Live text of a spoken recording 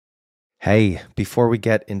Hey, before we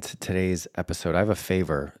get into today's episode, I have a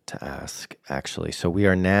favor to ask, actually. So we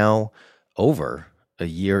are now over a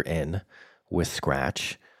year in with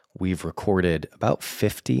Scratch. We've recorded about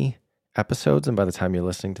 50 episodes, and by the time you're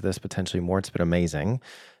listening to this, potentially more. It's been amazing,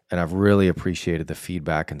 and I've really appreciated the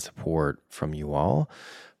feedback and support from you all.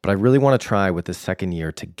 But I really want to try with this second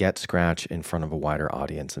year to get Scratch in front of a wider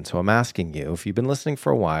audience. And so I'm asking you, if you've been listening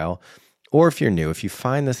for a while, or if you're new, if you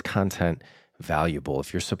find this content valuable,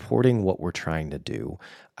 if you're supporting what we're trying to do,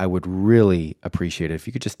 I would really appreciate it if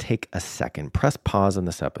you could just take a second, press pause on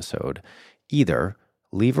this episode, either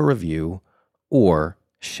leave a review or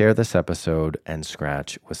share this episode and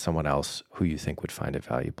Scratch with someone else who you think would find it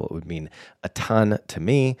valuable. It would mean a ton to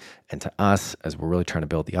me and to us as we're really trying to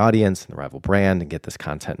build the audience and the Rival brand and get this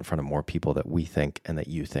content in front of more people that we think and that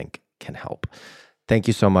you think can help. Thank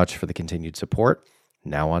you so much for the continued support.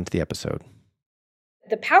 Now on to the episode.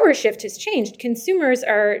 The power shift has changed. Consumers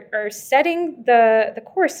are setting the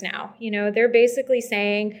course now. They're basically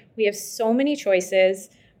saying we have so many choices.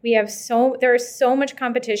 There is so much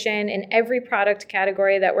competition in every product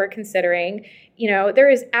category that we're considering. There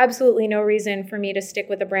is absolutely no reason for me to stick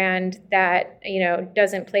with a brand that,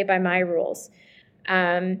 doesn't play by my rules.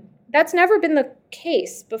 That's never been the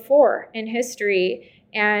case before in history.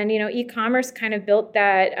 And, e-commerce kind of built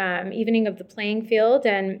that evening of the playing field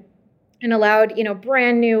and allowed,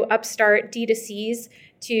 brand new upstart D2Cs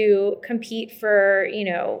to compete for,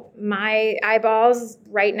 my eyeballs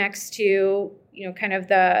right next to, kind of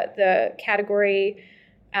the category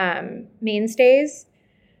mainstays.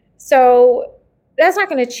 So that's not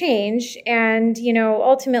going to change. And,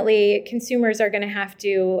 ultimately consumers are going to have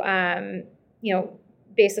to,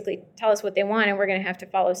 basically tell us what they want, and we're going to have to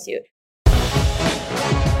follow suit.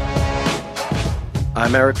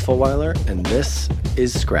 I'm Eric Fulweiler, and this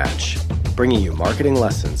is Scratch, bringing you marketing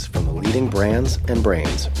lessons from the leading brands and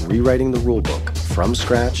brains rewriting the rulebook from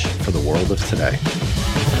scratch for the world of today.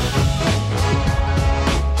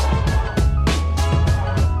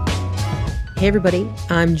 Hey everybody,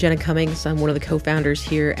 I'm Jenna Cummings. I'm one of the co-founders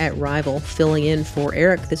here at Rival, filling in for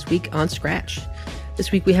Eric this week on Scratch.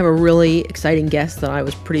 This week we have a really exciting guest that I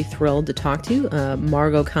was pretty thrilled to talk to,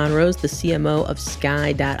 Margot Conrose, the CMO of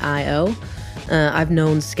Sky.io. I've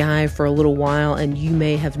known Sky for a little while, and you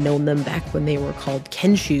may have known them back when they were called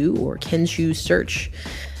Kensho or Kensho Search.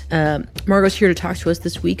 Margot's here to talk to us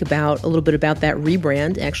this week about a little bit about that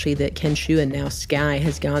rebrand, actually, that Kensho and now Sky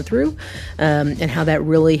has gone through, and how that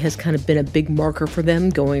really has kind of been a big marker for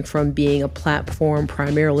them, going from being a platform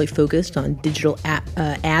primarily focused on digital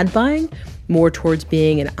ad buying more towards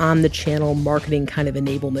being an on-the-channel marketing kind of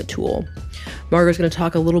enablement tool. Margot's going to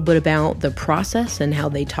talk a little bit about the process and how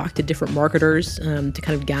they talk to different marketers to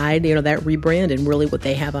kind of guide, that rebrand and really what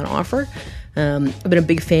they have on offer. I've been a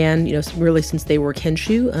big fan, really since they were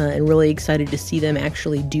Kensho, and really excited to see them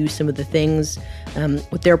actually do some of the things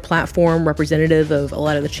with their platform, representative of a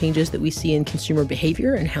lot of the changes that we see in consumer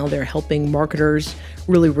behavior and how they're helping marketers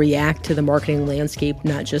really react to the marketing landscape,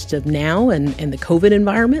 not just of now and the COVID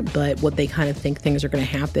environment, but what they kind of think things are going to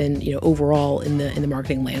happen, overall in the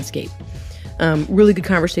marketing landscape. Really good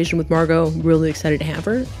conversation with Margot. Really excited to have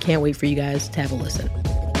her. Can't wait for you guys to have a listen.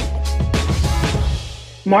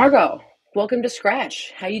 Margot, welcome to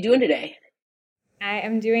Scratch. How you doing today? I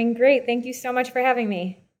am doing great. Thank you so much for having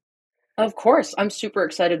me. Of course. I'm super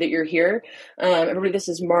excited that you're here. Everybody, this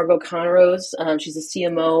is Margot Conrose. She's the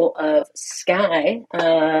CMO of Sky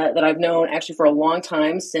that I've known actually for a long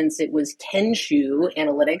time, since it was Kensho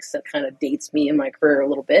Analytics. That kind of dates me in my career a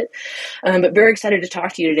little bit. But very excited to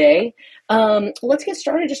talk to you today. Let's get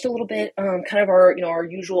started just a little bit. Kind of our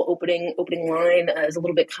usual opening line is a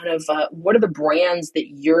little bit kind of what are the brands that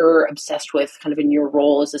you're obsessed with kind of in your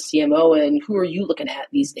role as a CMO, and who are you looking at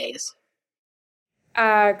these days?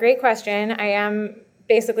 Great question. I am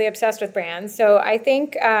basically obsessed with brands. So I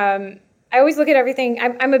think I always look at everything.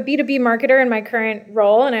 I'm a B2B marketer in my current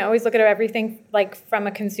role, and I always look at everything like from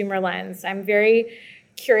a consumer lens. I'm very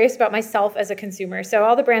curious about myself as a consumer. So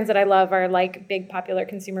all the brands that I love are like big popular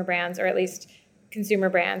consumer brands, or at least consumer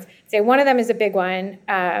brands. Say one of them is a big one,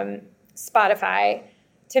 Spotify.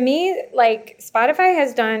 To me, like Spotify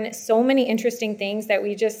has done so many interesting things that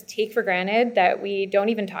we just take for granted that we don't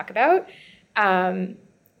even talk about. I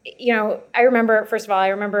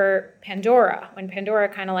remember Pandora, when Pandora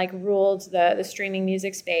kind of like ruled the streaming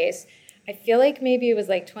music space. I feel like maybe it was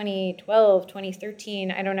like 2012,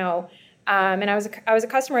 2013, I don't know. And I was a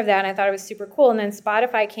customer of that, and I thought it was super cool. And then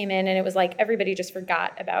Spotify came in, and it was like everybody just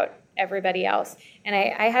forgot about everybody else. And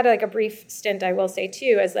I had like a brief stint, I will say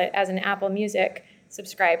too, as an Apple Music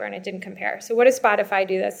subscriber, and it didn't compare. So what does Spotify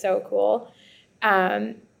do that's so cool?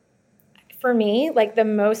 for me, like the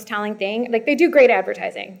most telling thing, like they do great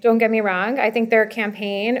advertising. Don't get me wrong. I think their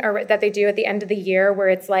campaign or that they do at the end of the year where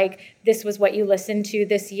it's like, this was what you listened to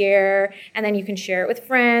this year. And then you can share it with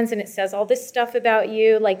friends and it says all this stuff about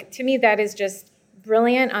you. Like to me, that is just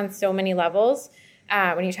brilliant on so many levels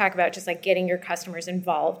when you talk about just like getting your customers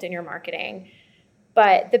involved in your marketing.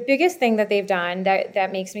 But the biggest thing that they've done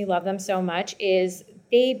that makes me love them so much is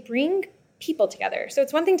they bring people together. So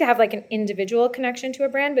it's one thing to have like an individual connection to a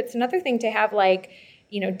brand, but it's another thing to have like,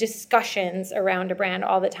 discussions around a brand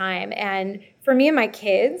all the time. And for me and my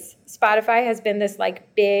kids, Spotify has been this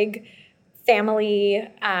like big family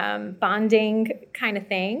bonding kind of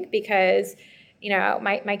thing because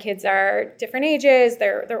my kids are different ages,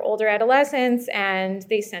 they're older adolescents, and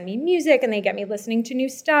they send me music and they get me listening to new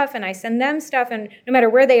stuff and I send them stuff. And no matter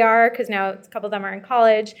where they are, because now a couple of them are in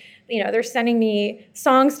college, they're sending me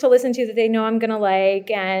songs to listen to that they know I'm going to like.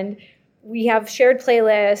 And we have shared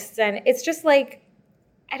playlists and it's just like,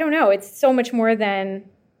 I don't know, it's so much more than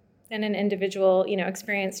an individual,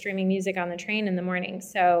 experience streaming music on the train in the morning.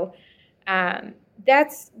 So,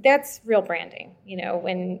 that's real branding,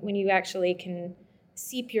 when you actually can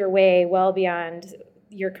seep your way well beyond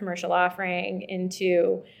your commercial offering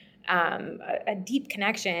into a deep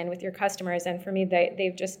connection with your customers. And for me,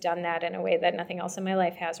 they've just done that in a way that nothing else in my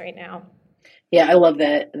life has right now. Yeah, I love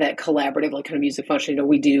that collaborative like kind of music function.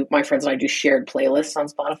 My friends and I do shared playlists on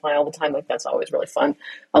Spotify all the time. Like that's always really fun.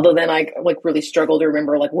 Although then I like really struggle to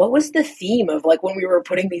remember like what was the theme of like when we were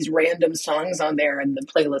putting these random songs on there, and the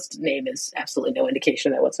playlist name is absolutely no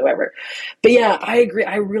indication of that whatsoever. But yeah, I agree.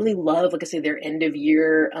 I really love, like I say, their end of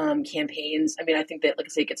year campaigns. I mean, I think that like I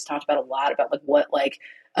say, it gets talked about a lot about like what like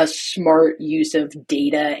a smart use of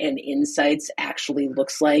data and insights actually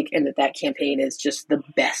looks like, and that campaign is just the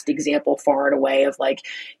best example far and away of like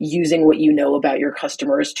using what you know about your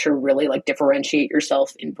customers to really like differentiate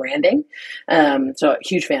yourself in branding. So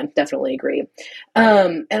huge fan, definitely agree.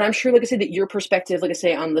 And I'm sure, like I said, that your perspective, like I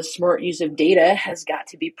say, on the smart use of data has got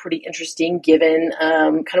to be pretty interesting given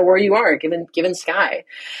kind of where you are, given Sky.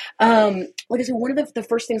 Like I said, one of the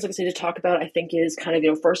first things, like I said, to talk about, I think, is kind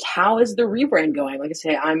of, first, how is the rebrand going? Like I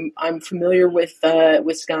say, I'm familiar with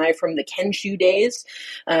Sky from the Kensho days,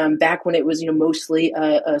 back when it was, mostly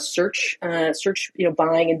a search,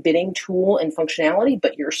 buying and bidding tool and functionality,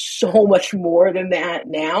 but you're so much more than that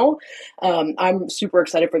now. I'm super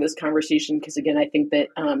excited for this conversation because, again, I think that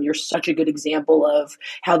you're such a good example of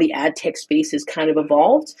how the ad tech space has kind of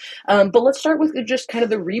evolved. But let's start with just kind of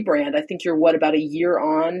the rebrand. I think you're about a year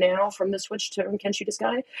on now from the switch from Kensho to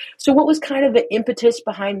Sky. So what was kind of the impetus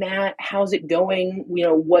behind that? How's it going?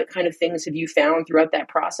 What kind of things have you found throughout that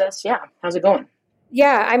process? Yeah. How's it going?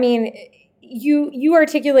 Yeah. I mean, you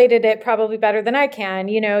articulated it probably better than I can.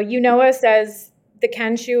 You know us as the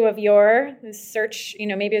Kensho of yore, the search,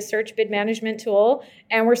 maybe a search bid management tool,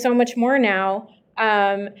 and we're so much more now.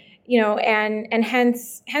 And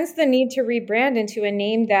hence the need to rebrand into a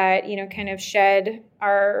name that, kind of shed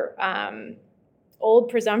our old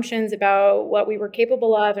presumptions about what we were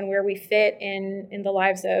capable of and where we fit in the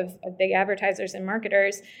lives of big advertisers and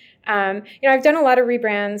marketers. I've done a lot of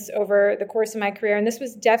rebrands over the course of my career, and this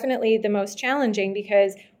was definitely the most challenging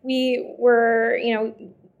because we were,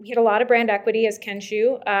 we had a lot of brand equity as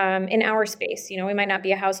Kensho in our space. We might not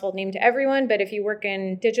be a household name to everyone, but if you work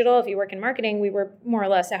in digital, if you work in marketing, we were more or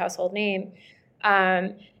less a household name.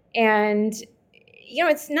 And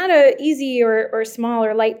it's not a easy or small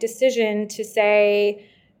or light decision to say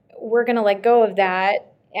we're going to let go of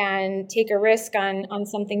that and take a risk on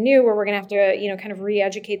something new where we're going to have to, kind of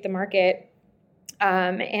re-educate the market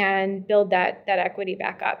and build that equity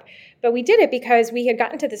back up. But we did it because we had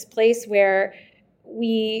gotten to this place where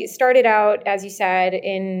we started out, as you said,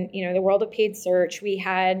 in, the world of paid search. We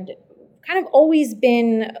had kind of always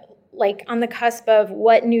been like on the cusp of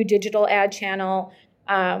what new digital ad channel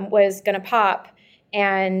was going to pop.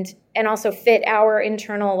 And also fit our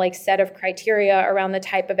internal like set of criteria around the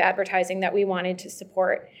type of advertising that we wanted to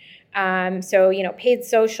support. So paid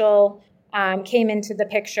social came into the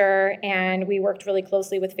picture, and we worked really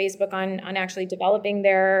closely with Facebook on actually developing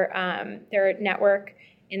their network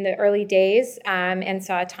in the early days, and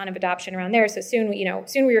saw a ton of adoption around there. So soon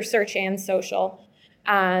we were search and social.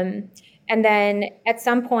 And then at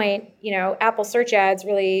some point, Apple search ads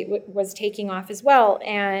really was taking off as well.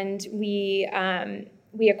 And we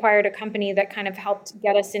acquired a company that kind of helped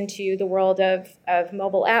get us into the world of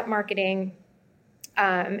mobile app marketing,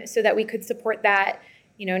 so that we could support that,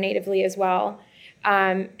 natively as well.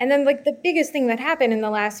 And then like the biggest thing that happened in the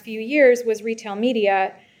last few years was retail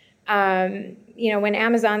media. When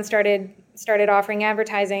Amazon started offering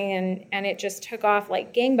advertising and it just took off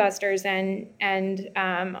like gangbusters, and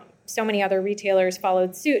so many other retailers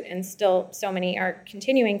followed suit, and still so many are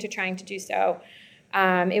continuing to trying to do so.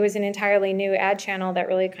 It was an entirely new ad channel that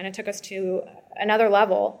really kind of took us to another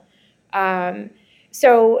level.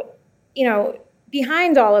 So,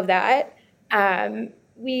 behind all of that,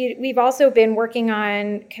 we've also been working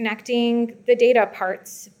on connecting the data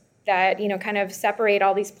parts that, kind of separate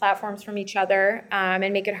all these platforms from each other,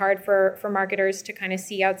 and make it hard for marketers to kind of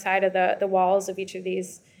see outside of the walls of each of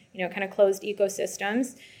these, kind of closed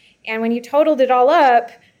ecosystems. And when you totaled it all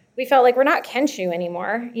up, we felt like we're not Kensho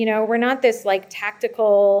anymore. We're not this like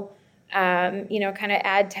tactical, kind of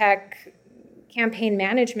ad tech campaign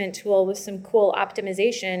management tool with some cool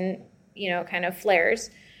optimization, kind of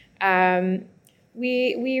flares.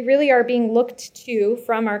 We really are being looked to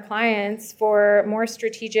from our clients for more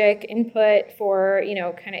strategic input, for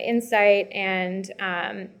kind of insight and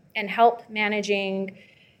help managing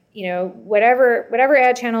whatever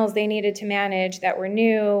ad channels they needed to manage that were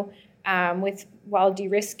new, while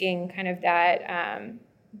de-risking kind of that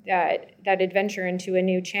adventure into a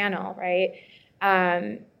new channel, right?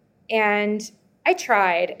 And I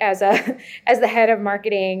tried as the head of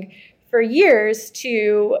marketing for years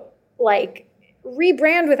to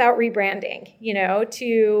rebrand without rebranding,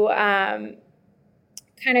 to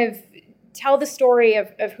kind of tell the story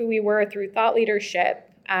of who we were through thought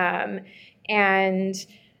leadership, and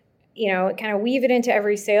kind of weave it into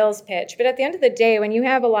every sales pitch. But at the end of the day, when you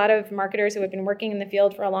have a lot of marketers who have been working in the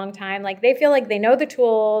field for a long time, they feel like they know the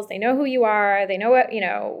tools, they know who you are, they know what,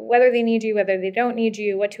 whether they need you, whether they don't need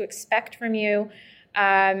you, what to expect from you.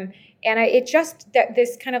 It just that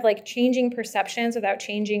this kind of changing perceptions without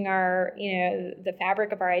changing our, the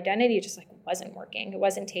fabric of our identity, just wasn't working. It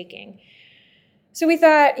wasn't taking. So we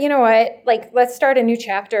thought, let's start a new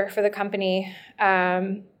chapter for the company.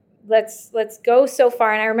 Let's go so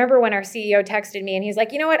far. And I remember when our CEO texted me and he's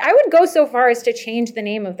like, I would go so far as to change the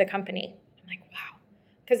name of the company. I'm like, wow.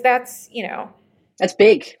 Because that's, That's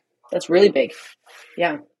big. That's really big.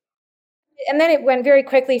 Yeah. And then it went very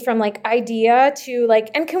quickly from idea to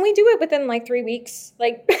and can we do it within 3 weeks?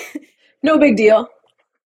 No big deal.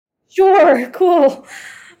 Sure. Cool.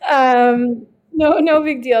 No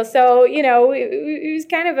big deal. So, it was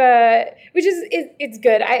kind of it's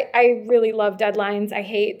good. I really love deadlines. I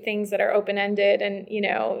hate things that are open-ended and,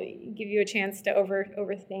 give you a chance to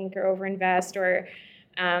overthink or overinvest or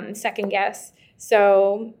second guess.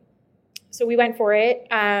 So we went for it.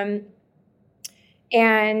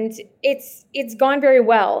 And it's gone very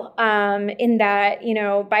well, in that,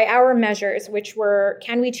 by our measures, which were,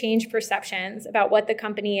 can we change perceptions about what the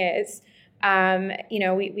company is?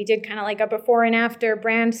 We did kind of a before and after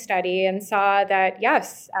brand study and saw that,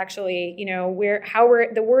 yes, actually,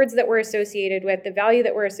 the words that we're associated with, the value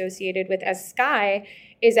that we're associated with as Sky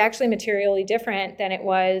is actually materially different than it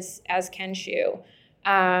was as Kensho.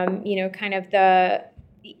 Kind of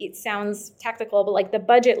it sounds technical, but the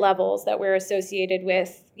budget levels that we're associated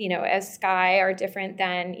with, as Sky are different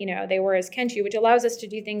than, they were as Kensho, which allows us to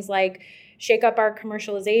do things like shake up our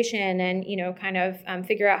commercialization and, kind of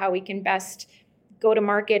figure out how we can best go to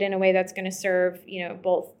market in a way that's going to serve,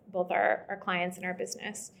 both our clients and our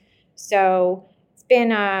business. So it's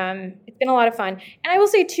been a lot of fun. And I will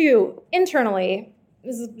say too, internally,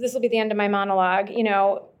 this will be the end of my monologue,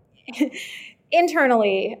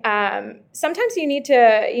 internally, sometimes you need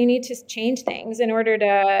to change things in order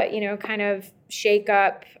to, kind of shake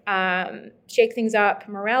things up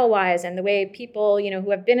morale-wise, and the way people, who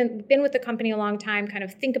have been with the company a long time kind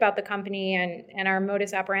of think about the company and our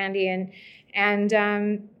modus operandi. And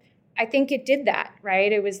I think it did that,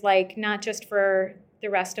 right? It was not just for the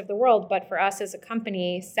rest of the world, but for us as a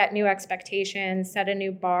company, set new expectations, set a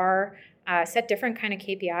new bar, set different kind of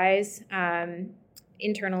KPIs,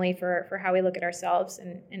 internally for how we look at ourselves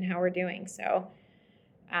and how we're doing. So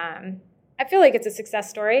I feel like it's a success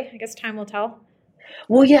story. I guess time will tell.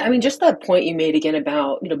 Well, yeah, I mean, just that point you made again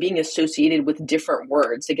about, being associated with different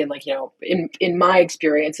words. Again, in my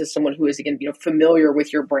experience as someone who is, again, familiar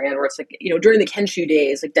with your brand, where it's during the Kensho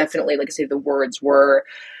days, definitely, I say, the words were,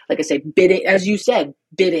 bidding, as you said,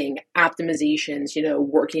 bidding, optimizations,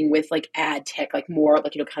 working with ad tech, more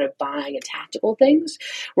kind of buying and tactical things.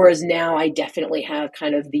 Whereas now I definitely have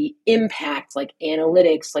kind of the impact,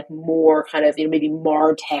 analytics, more kind of, maybe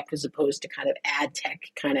MarTech as opposed to kind of ad tech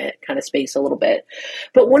kind of space a little bit.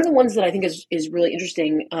 But one of the ones that I think is really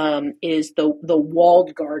interesting, is the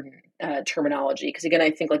walled garden terminology. Because again, I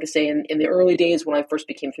think, like I say, in the early days when I first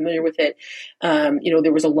became familiar with it,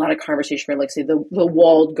 there was a lot of conversation around, like, say, the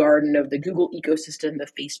walled garden of the Google ecosystem, the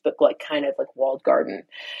Facebook, like, kind of like walled garden.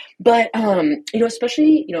 But,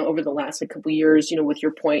 especially, over the last couple of years, with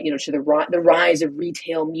your point, to the rise of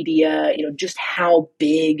retail media, just how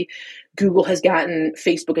big Google has gotten.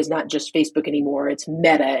 Facebook is not just Facebook anymore. It's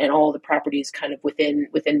Meta and all the properties kind of within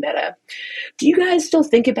Meta. Do you guys still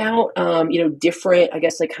think about, different, I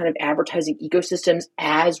guess, like kind of advertising ecosystems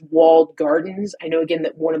as walled gardens? I know, again,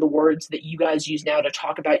 that one of the words that you guys use now to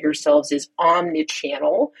talk about yourselves is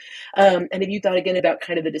omnichannel. And have you thought again about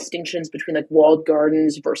kind of the distinctions between like walled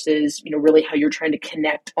gardens versus, really how you're trying to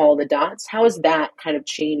connect all the dots? How has that kind of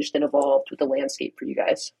changed and evolved with the landscape for you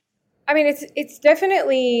guys? I mean, it's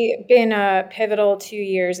definitely been a pivotal 2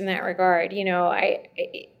 years in that regard. I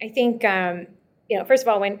think, first of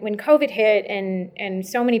all, when COVID hit and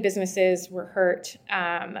so many businesses were hurt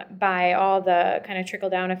by all the kind of trickle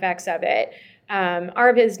down effects of it,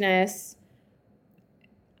 our business,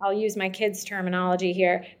 I'll use my kids' terminology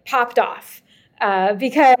here, popped off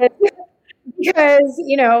because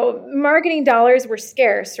marketing dollars were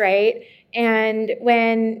scarce, right? And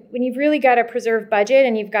when you've really got to preserve budget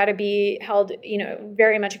and you've got to be held,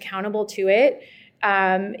 very much accountable to it,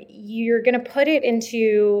 you're going to put it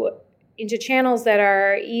into channels that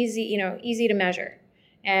are easy to measure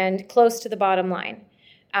and close to the bottom line.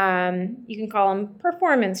 You can call them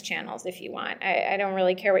performance channels if you want. I don't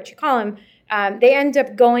really care what you call them. They end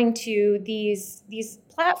up going to these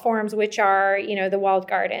platforms, which are, the walled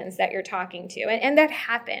gardens that you're talking to. And that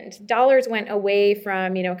happened. Dollars went away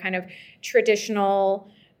from, kind of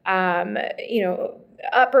traditional,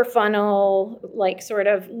 upper funnel, like sort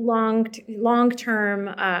of long-term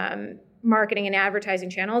marketing and advertising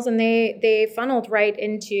channels. And they funneled right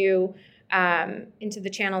into the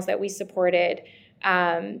channels that we supported.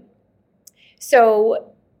 So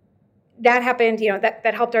that happened,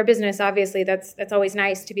 that helped our business. Obviously, that's always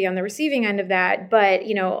nice to be on the receiving end of that. But,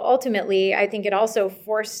 ultimately, I think it also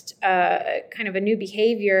forced kind of a new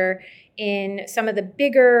behavior in some of the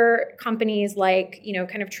bigger companies like,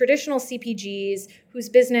 kind of traditional CPGs whose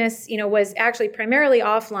business, was actually primarily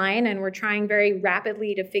offline and were trying very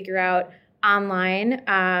rapidly to figure out online,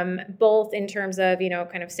 both in terms of,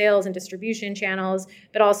 kind of sales and distribution channels,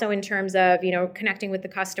 but also in terms of, connecting with the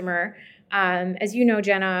customer. As you know,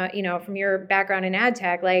 Jenna, from your background in ad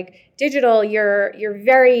tech, like digital, you're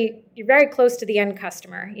very close to the end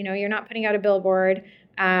customer. You're not putting out a billboard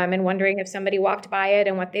and wondering if somebody walked by it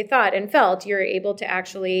and what they thought and felt. You're able to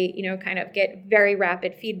actually, kind of get very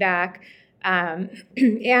rapid feedback. And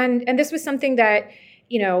this was something that,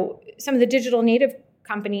 some of the digital native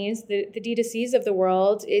companies, the D2Cs of the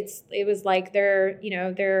world, it was like their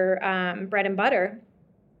bread and butter.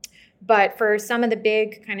 But for some of the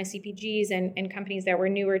big kind of CPGs and companies that were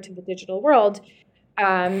newer to the digital world,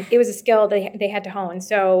 it was a skill they had to hone.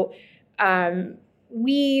 So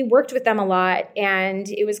we worked with them a lot, and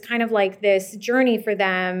it was kind of like this journey for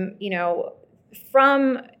them,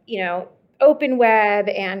 from, open web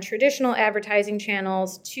and traditional advertising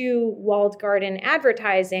channels to walled garden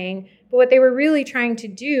advertising. But what they were really trying to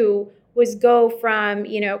do was go from,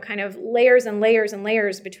 kind of layers and layers and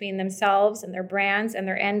layers between themselves and their brands and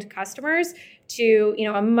their end customers to,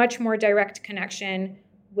 a much more direct connection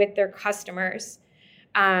with their customers.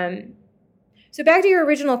 So back to your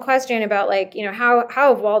original question about like, how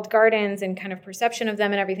have walled gardens and kind of perception of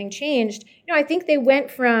them and everything changed? I think they went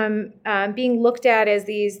from being looked at as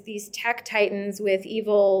these tech titans with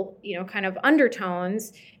evil, kind of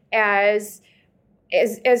undertones as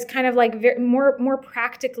kind of like more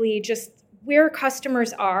practically just where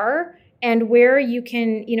customers are and where you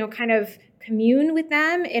can, kind of commune with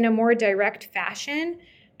them in a more direct fashion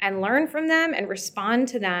and learn from them and respond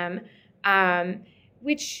to them,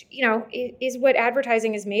 which, is what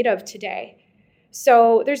advertising is made of today.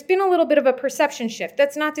 So there's been a little bit of a perception shift.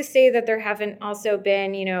 That's not to say that there haven't also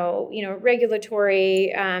been,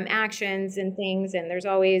 regulatory actions and things, and there's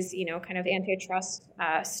always, kind of antitrust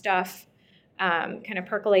stuff kind of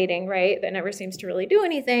percolating, right? That never seems to really do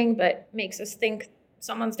anything, but makes us think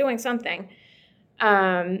someone's doing something.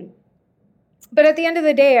 But at the end of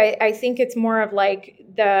the day, I think it's more of like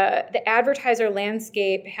the advertiser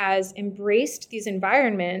landscape has embraced these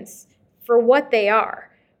environments for what they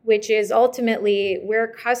are, which is ultimately where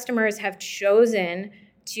customers have chosen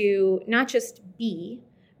to not just be,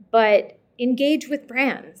 but engage with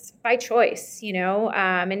brands by choice,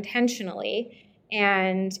 intentionally,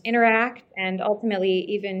 and interact and ultimately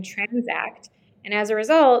even transact. And as a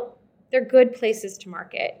result, they're good places to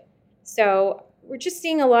market. So we're just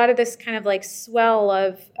seeing a lot of this kind of like swell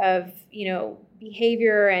of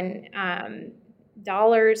behavior and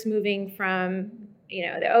dollars moving from,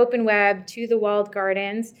 the open web to the walled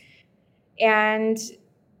gardens. And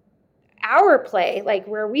our play, like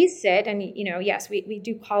where we sit, and, yes, we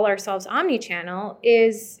do call ourselves omnichannel,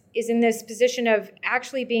 is in this position of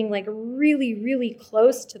actually being like really, really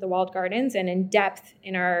close to the walled gardens and in depth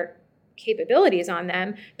in our capabilities on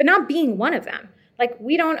them, but not being one of them. Like,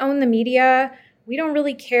 we don't own the media. We don't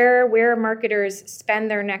really care where marketers spend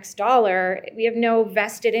their next dollar. We have no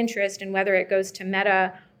vested interest in whether it goes to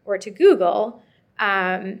Meta or to Google,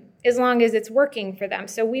 as long as it's working for them.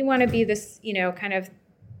 So we want to be this, kind of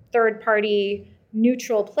third-party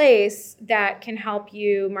neutral place that can help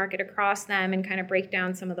you market across them and kind of break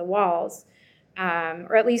down some of the walls.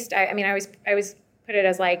 Or at least, I always put it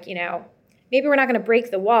as like, maybe we're not going to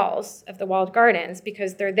break the walls of the walled gardens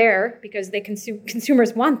because they're there, because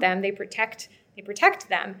consumers want them. They protect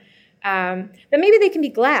them. But maybe they can be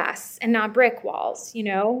glass and not brick walls.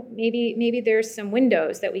 Maybe there's some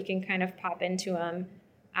windows that we can kind of pop into them,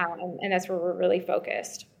 and that's where we're really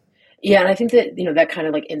focused. Yeah, and I think that, that kind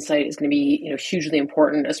of like insight is going to be, hugely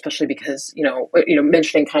important, especially because,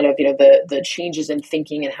 mentioning kind of, the changes in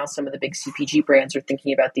thinking and how some of the big CPG brands are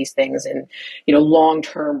thinking about these things and,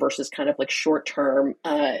 long-term versus kind of like short-term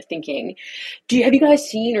thinking. Have you guys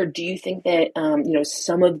seen, or do you think that,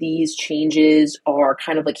 some of these changes are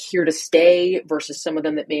kind of like here to stay versus some of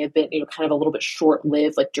them that may have been, kind of a little bit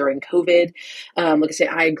short-lived, like during COVID? Like I say,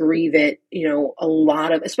 I agree that, a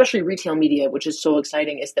lot of, especially retail media, which is so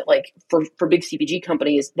exciting, is that like, for big CPG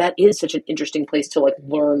companies, that is such an interesting place to like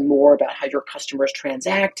learn more about how your customers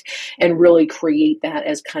transact and really create that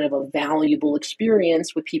as kind of a valuable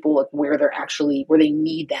experience with people, like where they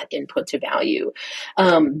need that input to value.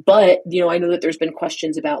 But, I know that there's been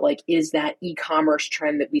questions about like, is that e-commerce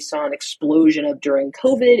trend that we saw an explosion of during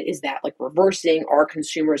COVID, is that like reversing? Are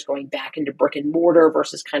consumers going back into brick and mortar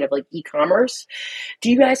versus kind of like e-commerce? Do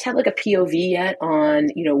you guys have like a POV yet on,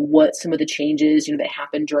 what some of the changes, that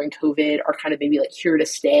happened during COVID are kind of maybe like here to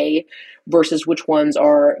stay versus which ones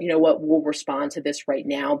are, we'll respond to this right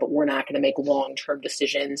now, but we're not going to make long-term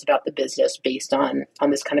decisions about the business based on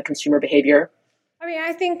this kind of consumer behavior? I mean,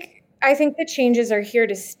 I think the changes are here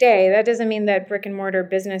to stay. That doesn't mean that brick and mortar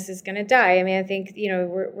business is going to die. I mean, I think,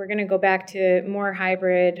 we're going to go back to more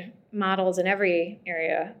hybrid models in every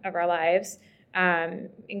area of our lives,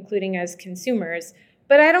 including as consumers.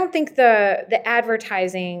 But I don't think the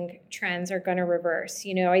advertising trends are going to reverse.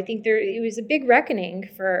 I think it was a big reckoning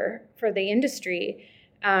for the industry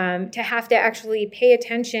to have to actually pay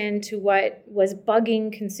attention to what was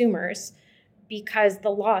bugging consumers because the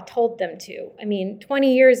law told them to. I mean,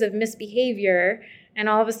 20 years of misbehavior, and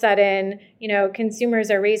all of a sudden,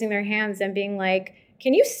 consumers are raising their hands and being like,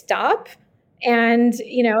 "Can you stop?" And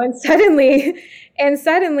suddenly,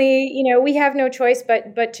 we have no choice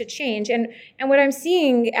but to change. And what I'm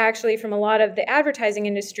seeing actually from a lot of the advertising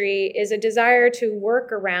industry is a desire to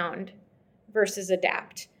work around versus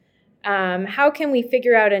adapt. How can we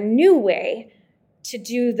figure out a new way to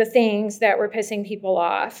do the things that were pissing people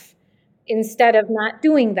off instead of not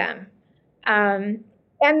doing them? And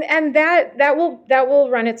that will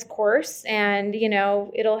run its course, and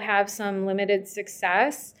it'll have some limited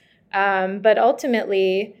success. But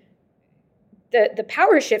ultimately, the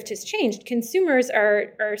power shift has changed. Consumers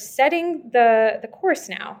are setting the course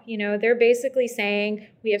now. They're basically saying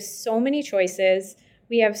we have so many choices.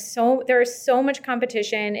 There is so much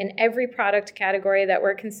competition in every product category that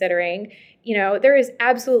we're considering. There is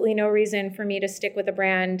absolutely no reason for me to stick with a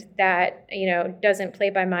brand that doesn't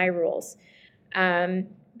play by my rules.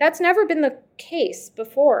 That's never been the case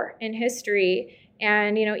before in history.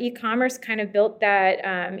 And, e-commerce kind of built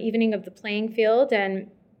that evening of the playing field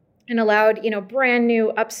and allowed, brand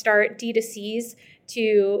new upstart D2Cs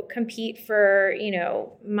to compete for,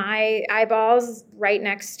 my eyeballs right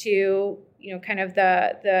next to, kind of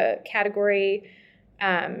the category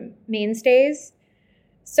mainstays.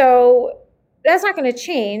 So that's not going to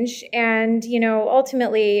change. And,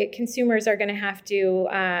 ultimately consumers are going to have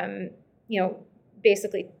to,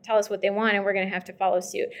 basically tell us what they want, and we're going to have to follow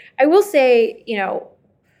suit. I will say,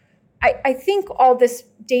 I think all this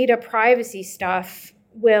data privacy stuff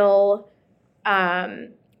will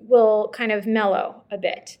kind of mellow a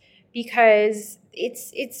bit because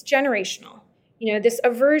it's generational. This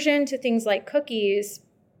aversion to things like cookies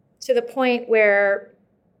to the point where,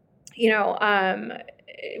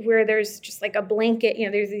 where there's just like a blanket,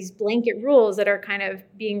 there's these blanket rules that are kind of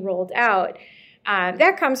being rolled out.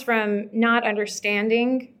 That comes from not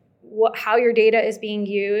understanding how your data is being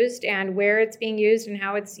used and where it's being used and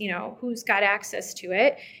how it's, who's got access to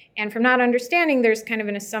it. And from not understanding, there's kind of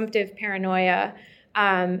an assumptive paranoia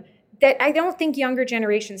that I don't think younger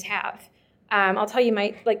generations have. I'll tell you,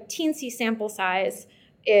 my teensy sample size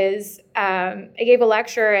is I gave a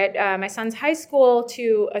lecture at my son's high school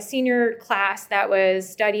to a senior class that was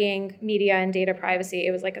studying media and data privacy.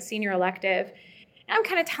 It was like a senior elective. And I'm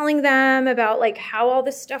kind of telling them about how all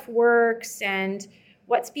this stuff works and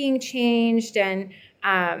what's being changed and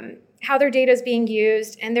how their data is being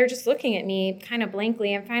used. And they're just looking at me kind of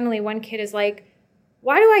blankly. And finally, one kid is like,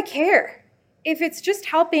 why do I care? If it's just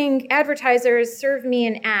helping advertisers serve me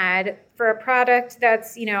an ad for a product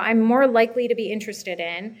that's, I'm more likely to be interested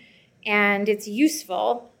in and it's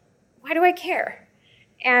useful, why do I care?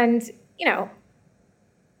 And,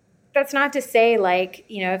 that's not to say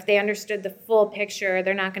if they understood the full picture,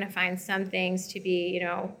 they're not going to find some things to be,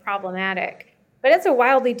 problematic. But it's a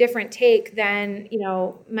wildly different take than,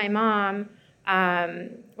 my mom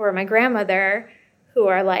or my grandmother who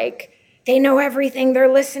are they know everything. They're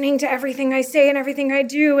listening to everything I say and everything I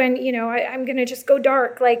do. And, I'm going to just go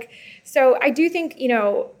dark. So I do think,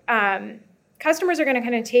 customers are going to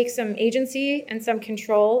kind of take some agency and some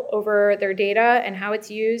control over their data and how it's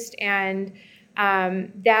used. And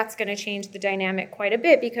that's going to change the dynamic quite a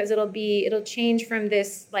bit because it'll change from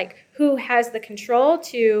this, who has the control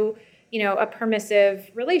to, a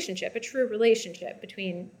permissive relationship, a true relationship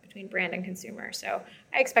between brand and consumer. So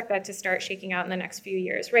I expect that to start shaking out in the next few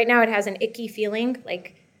years. Right now it has an icky feeling,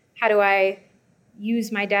 how do I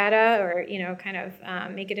use my data or,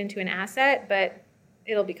 make it into an asset, but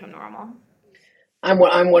it'll become normal. I'm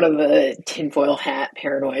one of the tinfoil hat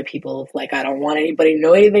paranoid people. I don't want anybody to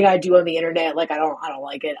know anything I do on the internet. I don't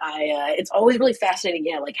like it. It's always really fascinating.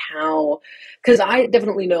 Yeah. How, cause I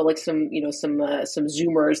definitely know some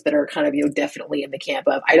Zoomers that are kind of, definitely in the camp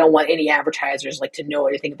of, I don't want any advertisers to know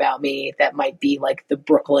anything about me. That might be the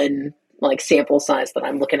Brooklyn sample size that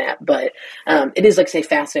I'm looking at. But it is say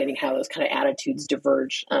fascinating how those kind of attitudes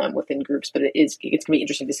diverge within groups, but it's going to be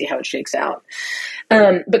interesting to see how it shakes out.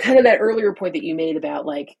 But kind of that earlier point that you made about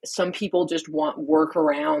some people just want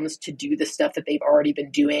workarounds to do the stuff that they've already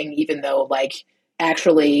been doing, even though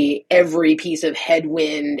actually every piece of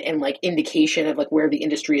headwind and indication of where the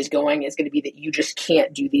industry is going is going to be that you just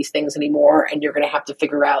can't do these things anymore and you're going to have to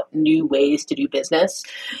figure out new ways to do business.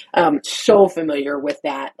 So familiar with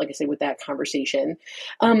that, like I say, with that conversation.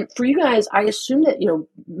 For you guys, I assume that,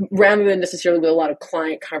 rather than necessarily with a lot of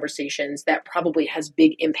client conversations, that probably has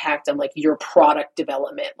big impact on your product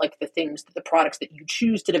development, the products that you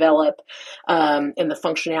choose to develop, and the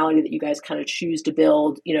functionality that you guys kind of choose to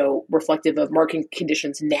build, reflective of marketing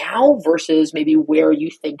conditions now versus maybe where you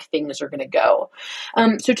think things are going to go.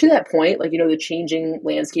 So to that point, the changing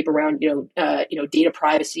landscape around, data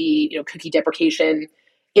privacy, cookie deprecation,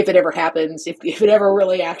 if it ever happens, if it ever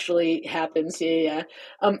really actually happens. Yeah.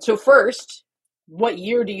 So first, what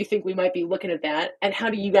year do you think we might be looking at that? And how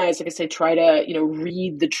do you guys, like I say, try to,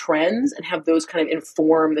 read the trends and have those kind of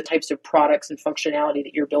inform the types of products and functionality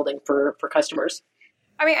that you're building for customers?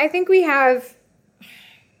 I mean, I think we have,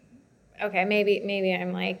 okay, maybe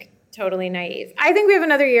I'm totally naive. I think we have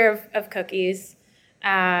another year of cookies.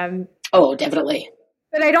 Oh, definitely.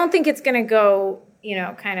 But I don't think it's going to go,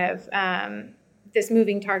 this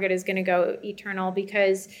moving target is going to go eternal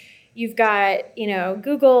because you've got,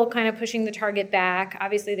 Google kind of pushing the target back.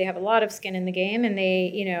 Obviously, they have a lot of skin in the game and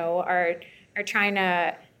they, are trying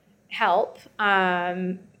to help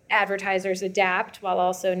advertisers adapt while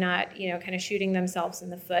also not, kind of shooting themselves in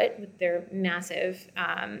the foot with their massive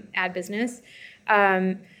ad business.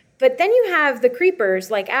 But then you have the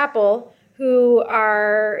creepers like Apple who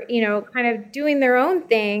are, kind of doing their own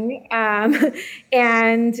thing and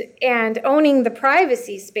owning the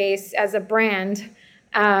privacy space as a brand.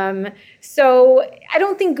 So I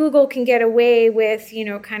don't think Google can get away with,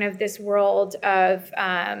 kind of this world of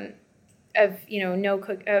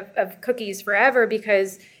cookies forever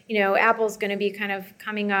because, Apple's going to be kind of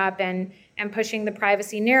coming up and pushing the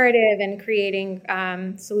privacy narrative and creating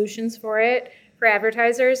solutions for it for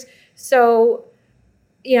advertisers. So,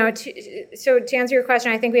 to answer your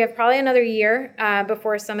question, I think we have probably another year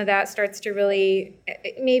before some of that starts to really,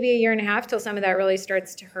 maybe a year and a half till some of that really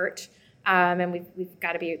starts to hurt. And we've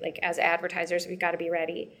got to be as advertisers, we've got to be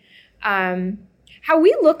ready. How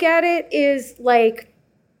we look at it is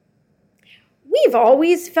we've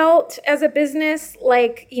always felt as a business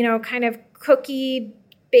kind of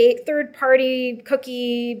third-party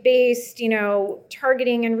cookie-based,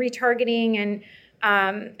 targeting and retargeting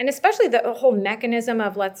and especially the whole mechanism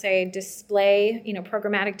of, let's say, display,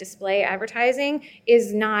 programmatic display advertising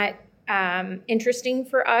is not interesting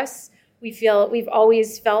for us. We've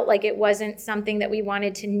always felt like it wasn't something that we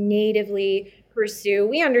wanted to natively pursue.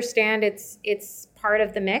 We understand it's part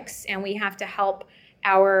of the mix, and we have to help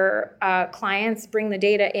our clients bring the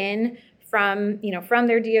data in from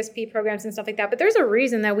their DSP programs and stuff like that. But there's a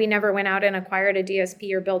reason that we never went out and acquired a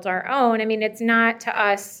DSP or built our own. I mean, it's not to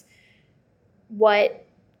us what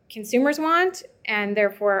consumers want, and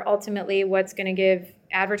therefore ultimately what's going to give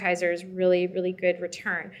advertisers really, really good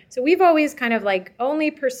return. So we've always kind of like only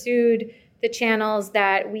pursued the channels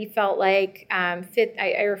that we felt like fit.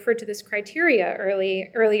 I referred to this criteria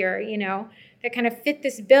earlier, that kind of fit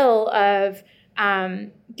this bill of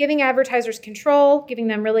giving advertisers control, giving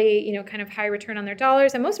them really, kind of high return on their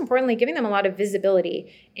dollars, and most importantly, giving them a lot of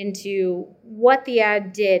visibility into what the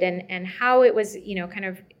ad did and how it was, kind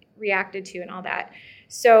of reacted to and all that.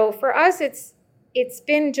 So for us, it's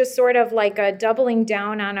been just sort of like a doubling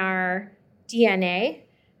down on our DNA,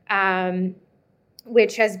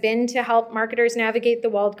 which has been to help marketers navigate the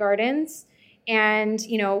walled gardens, and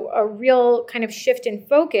a real kind of shift in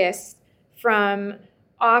focus from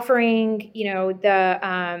offering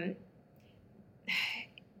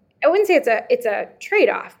I wouldn't say it's a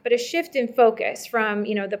trade-off, but a shift in focus from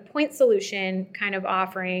the point solution kind of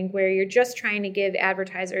offering where you're just trying to give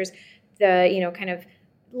advertisers the kind of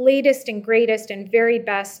latest and greatest and very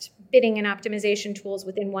best bidding and optimization tools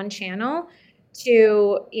within one channel,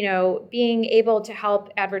 to being able to help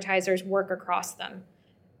advertisers work across them,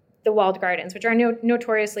 the walled gardens, which are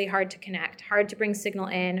notoriously hard to connect, hard to bring signal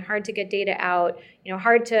in, hard to get data out,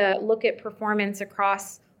 hard to look at performance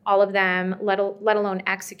across all of them, let alone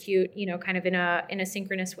execute, kind of in a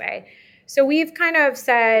synchronous way. So we've kind of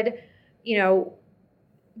said, the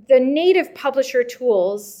native publisher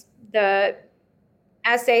tools, the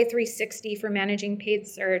SA360 for managing paid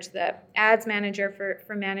search, the ads manager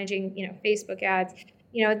for managing, Facebook ads,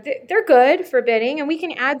 they're good for bidding, and we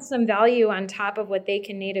can add some value on top of what they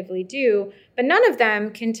can natively do, but none of them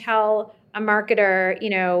can tell a marketer,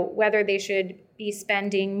 whether they should be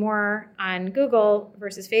spending more on Google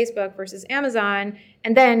versus Facebook versus Amazon,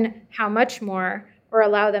 and then how much more, or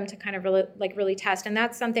allow them to kind of really test. And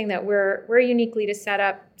that's something that we're uniquely set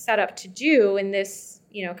up to do in this,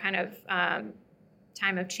 kind of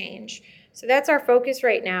time of change. So that's our focus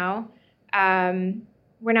right now.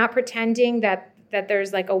 We're not pretending that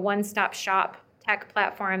there's like a one-stop shop tech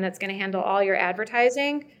platform that's going to handle all your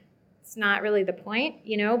advertising. It's not really the point,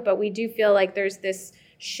 but we do feel like there's this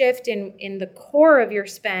shift in the core of your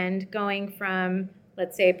spend going from,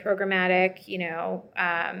 let's say, programmatic,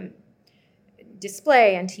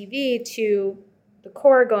 display and TV, to the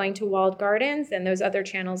core going to walled gardens, and those other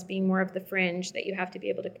channels being more of the fringe that you have to be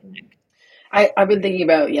able to connect. I've been thinking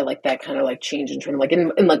about, like that kind of like change in trend, like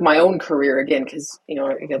in like my own career again, because,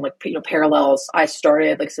 again, like, parallels. I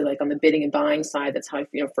started, like, so like on the bidding and buying side, that's how I,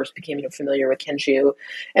 first became, familiar with Kensho.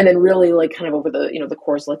 And then really like kind of over the, the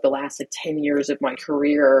course, like the last like 10 years of my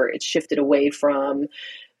career, it shifted away from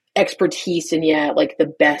expertise and like the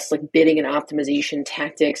best like bidding and optimization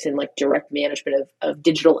tactics and like direct management of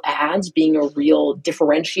digital ads being a real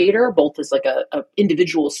differentiator, both as like a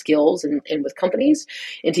individual skills and with companies,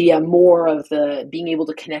 into more of the being able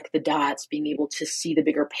to connect the dots, being able to see the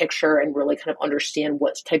bigger picture and really kind of understand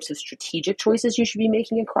what types of strategic choices you should be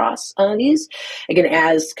making across these. Again,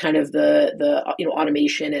 as kind of the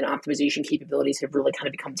automation and optimization capabilities have really kind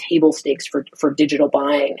of become table stakes for digital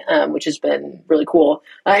buying, which has been really cool.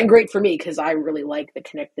 And great for me, because I really like the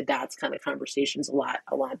connect the dots kind of conversations a lot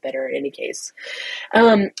better in any case.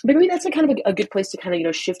 But maybe that's a kind of a good place to kind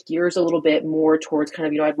of, shift gears a little bit more towards kind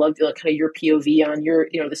of, I'd love to kind of your POV on your,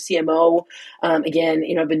 the CMO. Again,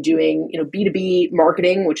 I've been doing, B2B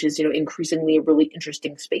marketing, which is, increasingly a really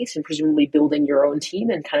interesting space, and presumably building your own team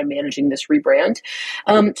and kind of managing this rebrand.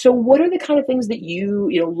 So what are the kind of things that you,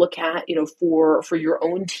 look at, for your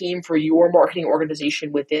own team, for your marketing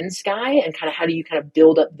organization within Sky, and kind of how do you kind of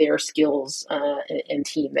build up their skills and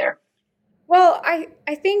team there? Well,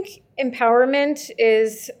 I think empowerment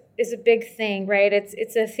is a big thing, right?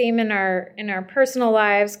 It's a theme in our personal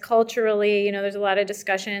lives, culturally. there's a lot of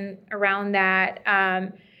discussion around that.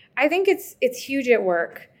 I think it's huge at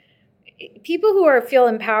work. People who feel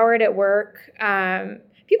empowered at work,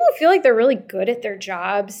 people who feel like they're really good at their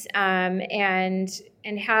jobs, and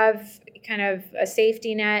have kind of a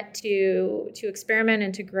safety net to experiment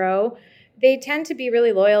and to grow, they tend to be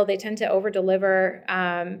really loyal. They tend to over-deliver.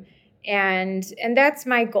 And that's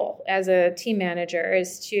my goal as a team manager,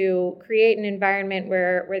 is to create an environment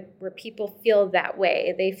where people feel that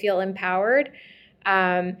way. They feel empowered.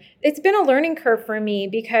 It's been a learning curve for me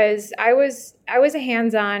because I was a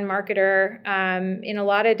hands-on marketer in a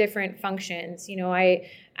lot of different functions. I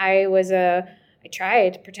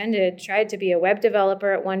tried to be a web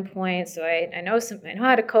developer at one point, so I know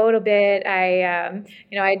how to code a bit. I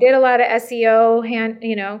did a lot of SEO,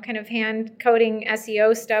 kind of hand coding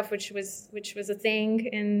SEO stuff, which was a thing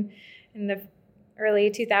in the early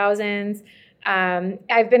 2000s.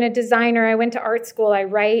 I've been a designer. I went to art school. I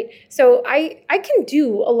write. So I can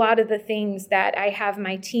do a lot of the things that I have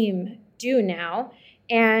my team do now.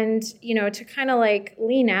 And, to kind of like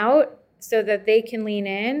lean out so that they can lean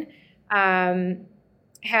in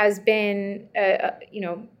has been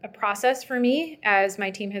a process for me as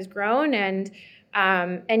my team has grown. And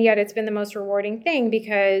yet it's been the most rewarding thing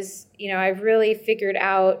because, I've really figured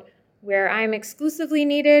out where I'm exclusively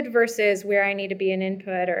needed versus where I need to be an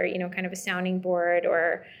input or, kind of a sounding board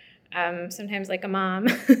or sometimes like a mom,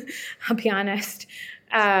 I'll be honest,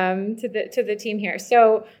 to the team here.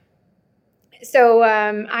 So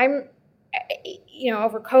I'm,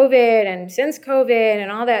 over COVID and since COVID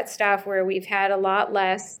and all that stuff where we've had a lot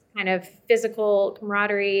less kind of physical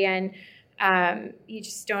camaraderie and you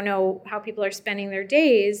just don't know how people are spending their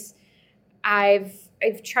days, I've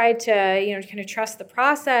tried to, kind of trust the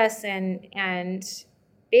process and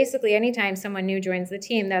basically anytime someone new joins the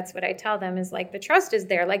team, that's what I tell them is like the trust is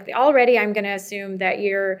there. Like already I'm going to assume that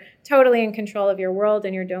you're totally in control of your world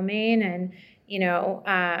and your domain and,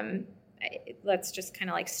 let's just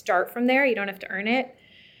kind of like start from there. You don't have to earn it.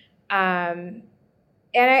 And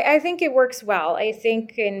I think it works well. I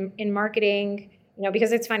think in marketing,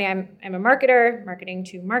 because it's funny, I'm a marketer, marketing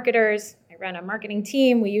to marketers. I run a marketing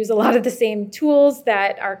team. We use a lot of the same tools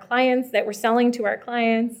that we're selling to our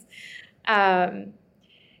clients.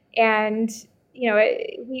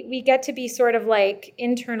 We get to be sort of like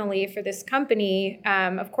internally for this company.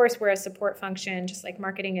 Of course, we're a support function, just like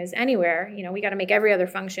marketing is anywhere. We got to make every other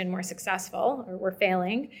function more successful or we're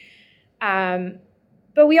failing.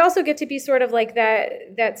 But we also get to be sort of like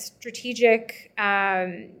that strategic,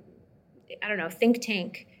 think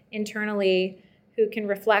tank internally who can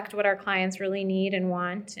reflect what our clients really need and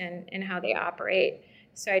want and how they operate.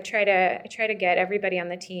 So I try to get everybody on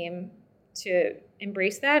the team to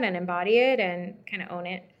embrace that and embody it and kind of own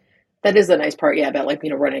it. That is the nice part, yeah, about like,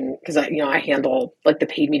 running, because I handle like the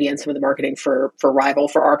paid media and some of the marketing for Rival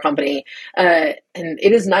for our company. And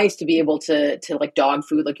it is nice to be able to like dog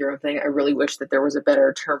food, like your own thing. I really wish that there was a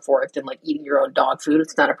better term for it than like eating your own dog food.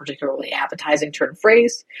 It's not a particularly appetizing turn of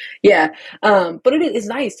phrase. Yeah. But it is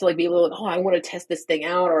nice to like be able to, I want to test this thing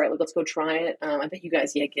out. All right, let's go try it. I bet you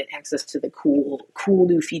guys, get access to the cool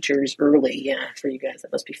new features early. Yeah, for you guys,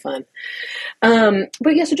 that must be fun.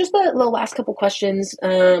 But yeah, so just the last couple questions.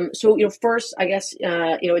 So, first, I guess,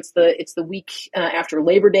 it's the week after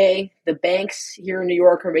Labor Day. The banks here in New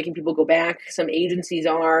York are making people go back. Some agencies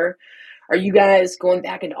are. Are you guys going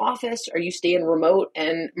back into office? Are you staying remote?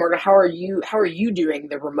 And Margaret, how are you doing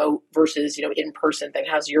the remote versus, in-person thing?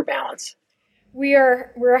 How's your balance?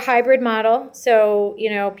 We're a hybrid model. So,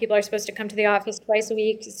 people are supposed to come to the office twice a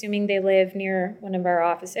week, assuming they live near one of our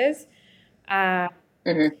offices.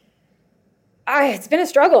 It's been a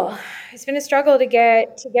struggle. It's been a struggle to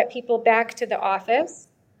get people back to the office.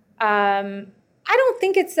 I don't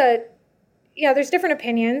think it's there's different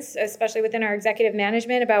opinions, especially within our executive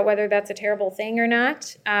management about whether that's a terrible thing or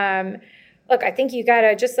not. Look, I think you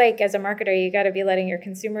gotta, just like as a marketer, you gotta be letting your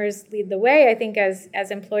consumers lead the way. I think as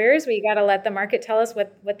employers, we gotta let the market tell us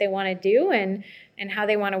what they want to do and how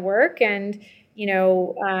they want to work. And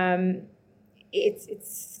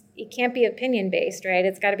it can't be opinion based, right?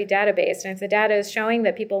 It's got to be data based. And if the data is showing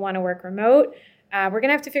that people want to work remote, we're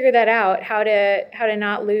gonna have to figure that out. How to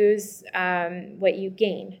not lose what you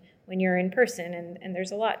gain when you're in person, and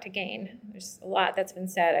there's a lot to gain. There's a lot that's been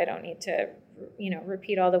said. I don't need to,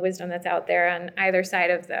 repeat all the wisdom that's out there on either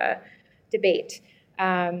side of the debate.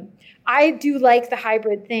 I do like the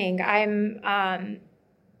hybrid thing.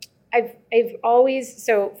 I've always,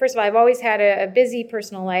 so first of all, I've always had a busy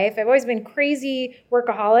personal life. I've always been crazy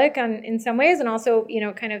workaholic in some ways, and also,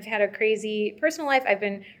 kind of had a crazy personal life. I've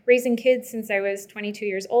been raising kids since I was 22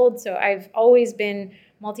 years old, so I've always been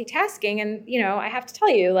multitasking. And, I have to tell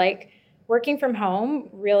you, like, working from home,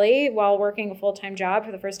 really, while working a full-time job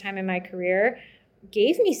for the first time in my career,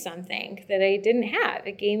 gave me something that I didn't have.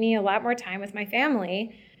 It gave me a lot more time with my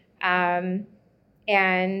family. And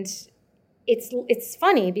it's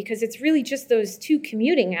funny because it's really just those 2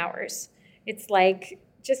 commuting hours. It's like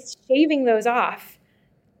just shaving those off.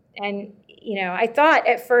 And, I thought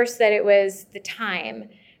at first that it was the time.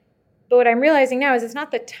 But what I'm realizing now is it's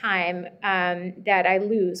not the time that I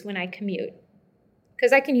lose when I commute.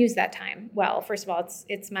 because I can use that time well. First of all,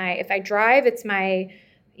 it's my, if I drive, it's my,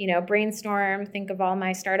 brainstorm, think of all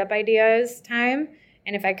my startup ideas time.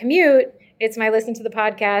 And if I commute, it's my listen to the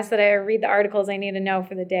podcast that I read the articles I need to know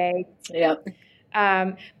for the day. Yeah.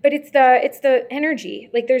 But it's the energy.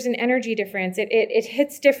 Like there's an energy difference. It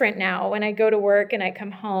hits different now when I go to work and I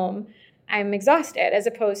come home. I'm exhausted, as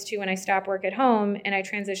opposed to when I stop work at home and I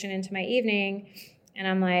transition into my evening and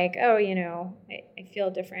I'm like, oh, I feel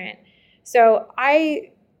different. So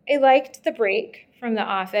I liked the break from the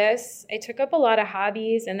office. I took up a lot of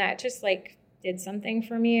hobbies, and that just like did something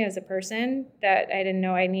for me as a person that I didn't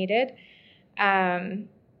know I needed. And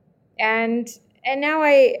now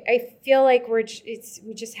I feel like we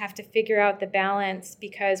just have to figure out the balance,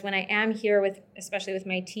 because when I am here especially with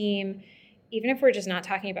my team, even if we're just not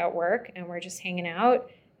talking about work and we're just hanging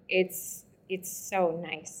out, it's so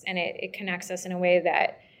nice, and it connects us in a way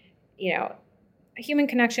that, a human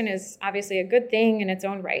connection is obviously a good thing in its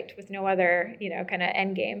own right with no other, kind of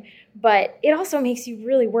end game. But it also makes you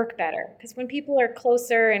really work better, because when people are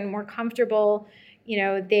closer and more comfortable,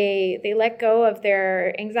 they let go of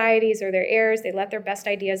their anxieties or their airs. They let their best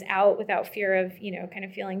ideas out without fear of, kind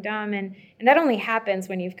of feeling dumb. And that only happens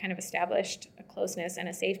when you've kind of established a closeness and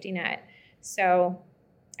a safety net. So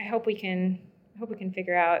I hope we can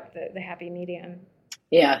figure out the happy medium.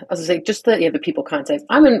 Yeah, as I say, just the people contact.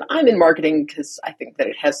 I'm in marketing because I think that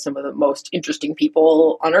it has some of the most interesting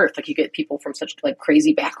people on earth. Like, you get people from such like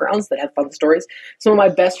crazy backgrounds that have fun stories. Some of my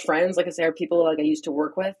best friends, like I say, are people like I used to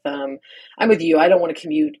work with. I'm with you. I don't want to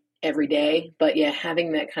commute every day, but yeah,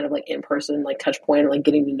 having that kind of like in-person like touch point, like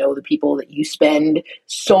getting to know the people that you spend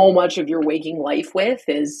so much of your waking life with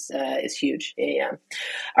is huge. Yeah.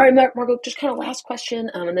 All right, Margot, just kind of last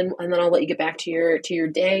question, and then I'll let you get back to your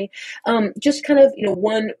day. Just kind of,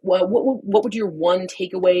 what would your one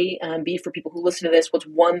takeaway be for people who listen to this? What's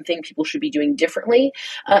one thing people should be doing differently?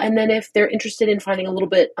 And then if they're interested in finding a little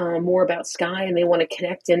bit more about Sky and they want to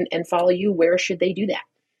connect and follow you, where should they do that?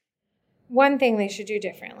 One thing they should do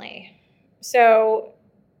differently. So,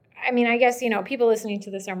 I mean, I guess, people listening to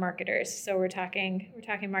this are marketers. So we're talking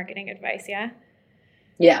marketing advice. Yeah.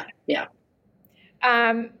 Yeah. Yeah.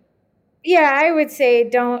 I would say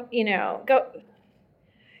don't, go.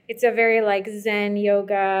 It's a very like Zen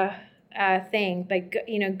yoga thing, but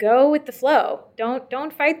go with the flow.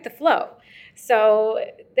 Don't fight the flow. So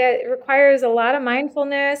that requires a lot of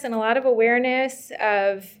mindfulness and a lot of awareness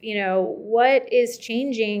of, what is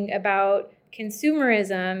changing about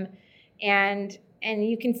consumerism, and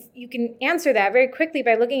you can answer that very quickly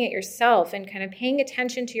by looking at yourself and kind of paying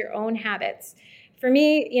attention to your own habits. For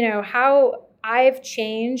me, how I've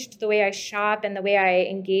changed the way I shop and the way I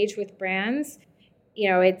engage with brands.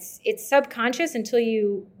 It's subconscious until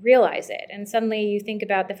you realize it. And suddenly you think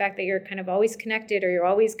about the fact that you're kind of always connected, or you're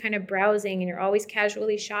always kind of browsing, and you're always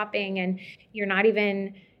casually shopping, and you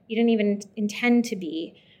didn't even intend to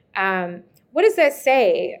be. What does that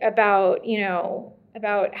say about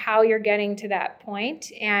how you're getting to that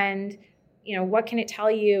point? And, what can it tell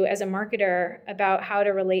you as a marketer about how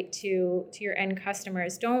to relate to your end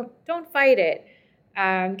customers? Don't fight it.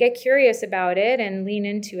 Get curious about it and lean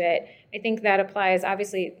into it. I think that applies.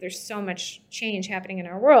 Obviously, there's so much change happening in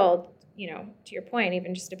our world, to your point,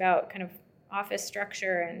 even just about kind of office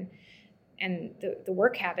structure and the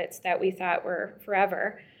work habits that we thought were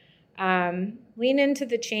forever. Lean into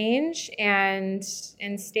the change and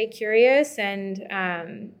stay curious. And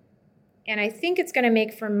I think it's going to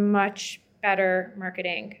make for much better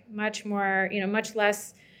marketing, much more, much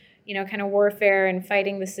less, kind of warfare and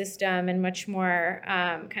fighting the system, and much more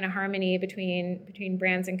kind of harmony between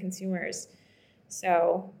brands and consumers.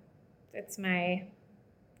 So that's my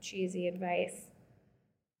cheesy advice.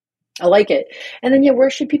 I like it. And then, where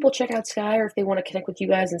should people check out Sky, or if they want to connect with you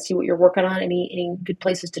guys and see what you're working on? Any good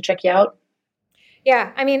places to check you out?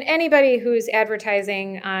 Yeah, I mean, anybody who's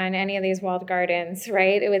advertising on any of these walled gardens,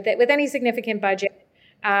 right, with any significant budget,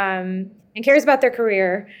 and cares about their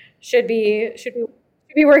career should be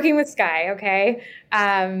working with Sky. Okay,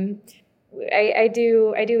 I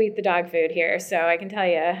do eat the dog food here, so I can tell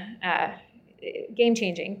you, game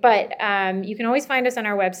changing. But you can always find us on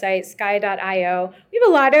our website, sky.io. We have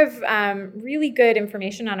a lot of really good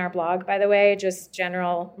information on our blog, by the way, just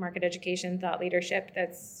general market education, thought leadership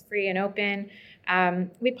that's free and open.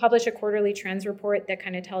 We publish a quarterly trends report that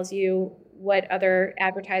kind of tells you what other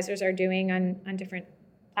advertisers are doing on different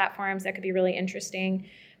platforms. That could be really interesting.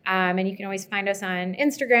 And you can always find us on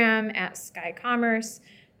Instagram at Sky Commerce,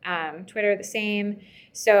 Twitter the same.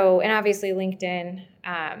 So, and obviously LinkedIn,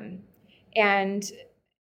 and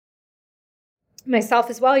myself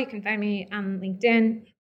as well. You can find me on LinkedIn.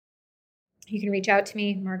 You can reach out to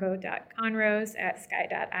me,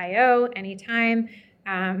 margot.conrose@sky.io anytime,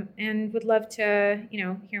 and would love to,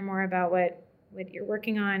 hear more about what you're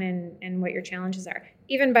working on and what your challenges are.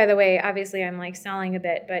 Even, by the way, obviously I'm like selling a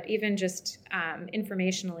bit, but even just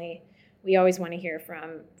informationally, we always want to hear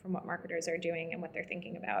from what marketers are doing and what they're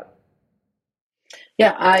thinking about.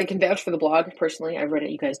 Yeah, I can vouch for the blog personally. I've read it.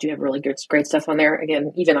 You guys do have really great stuff on there.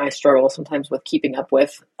 Again, even I struggle sometimes with keeping up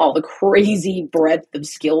with all the crazy breadth of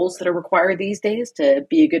skills that are required these days to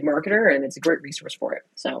be a good marketer, and it's a great resource for it.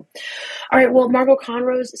 So, all right, well, Margot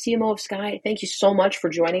Conrose, CMO of Sky, thank you so much for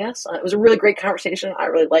joining us. It was a really great conversation. I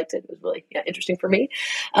really liked it. It was really interesting for me.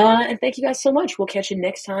 And thank you guys so much. We'll catch you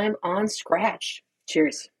next time on Scratch.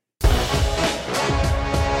 Cheers.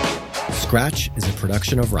 Scratch is a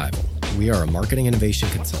production of Rival. We are a marketing innovation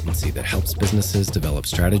consultancy that helps businesses develop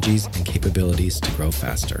strategies and capabilities to grow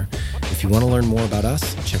faster. If you want to learn more about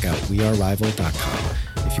us, check out wearerival.com.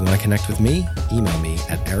 If you want to connect with me, email me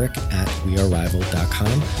at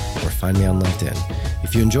eric@wearerival.com or find me on LinkedIn.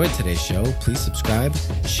 If you enjoyed today's show, please subscribe,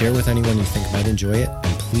 share with anyone you think might enjoy it,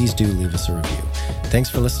 and please do leave us a review. Thanks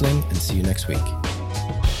for listening, and see you next week.